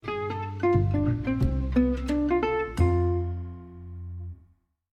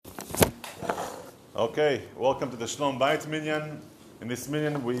Okay, welcome to the Shalom Bayit Minyan. In this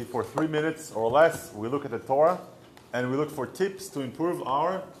minyan, for 3 minutes or less, we look at the Torah and we look for tips to improve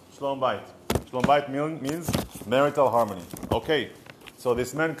our Shalom Bayit. Shalom Bayit means marital harmony. Okay, so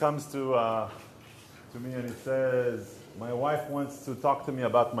this man comes to me and he says, my wife wants to talk to me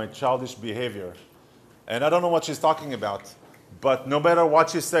about my childish behavior. And I don't know what she's talking about. But no matter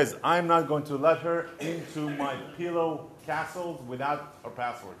what she says, I'm not going to let her into my pillow castles without her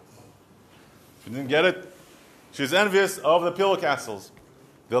password. She didn't get it? She's envious of the pillow castles,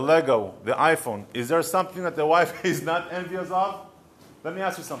 the Lego, the iPhone. Is there something that the wife is not envious of? Let me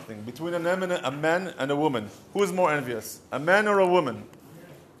ask you something. Between a man and a woman, who is more envious? A man or a woman?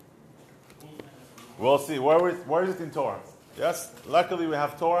 We'll see. Where is it in Torah? Yes? Luckily we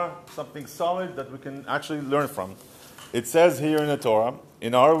have Torah, something solid that we can actually learn from. It says here in the Torah,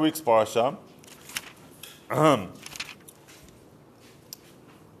 in our week's parasha,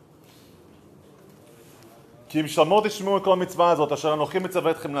 כי אם שמור תשמעו את כל מצווה הזאת, אשר אנוכי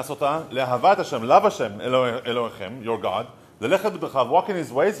מצווה אתכם לעשותה, לאהבת השם, לאו השם אלוהיכם, your God, ללכת בדרכיו, walk in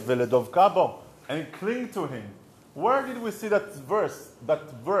his ways, ולדבקה בו, and cling to him. Where did we see that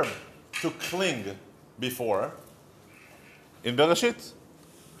verb, to cling, before? In Bereshit.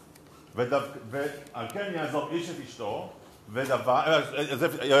 ועל כן יעזוב איש את אשתו,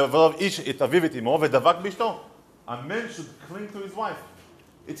 יעזוב איש את אביו ואת אמו, ודבק באשתו. A man should cling to his wife.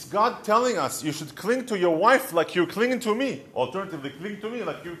 It's God telling us you should cling to your wife like you're clinging to me. Alternatively, cling to me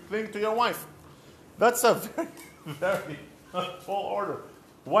like you cling to your wife. That's a very, very tall order.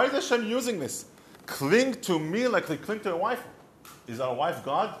 Why is Hashem using this? Cling to me like they cling to your wife. Is our wife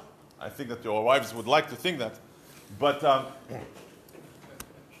God? I think that your wives would like to think that. But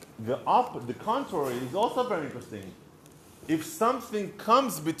the contrary is also very interesting. If something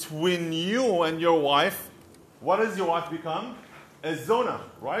comes between you and your wife, what does your wife become? A zona,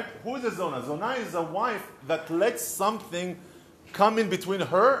 right? Who is a zona? Zona is a wife that lets something come in between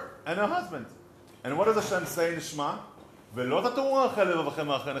her and her husband. And what does Hashem say in Shema? Don't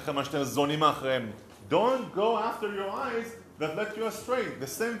go after your eyes that let you astray. The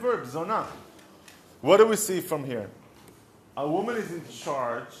same verb, zona. What do we see from here? A woman is in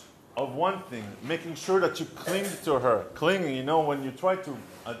charge of one thing, making sure that you cling to her. Clinging, when you try to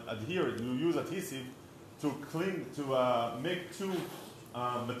adhere, you use adhesive to cling, to make two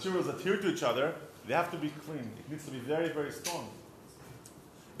materials adhere to each other, they have to be clean. It needs to be very, very strong.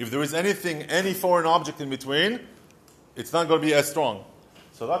 If there is anything, any foreign object in between, it's not going to be as strong.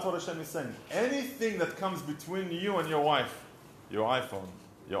 So that's what Hashem is saying. Anything that comes between you and your wife, your iPhone,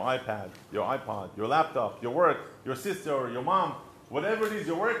 your iPad, your iPod, your laptop, your work, your sister or your mom, whatever it is,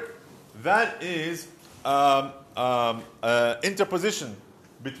 your work, that is interposition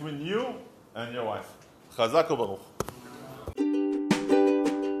between you and your wife. Chazak u'baruch.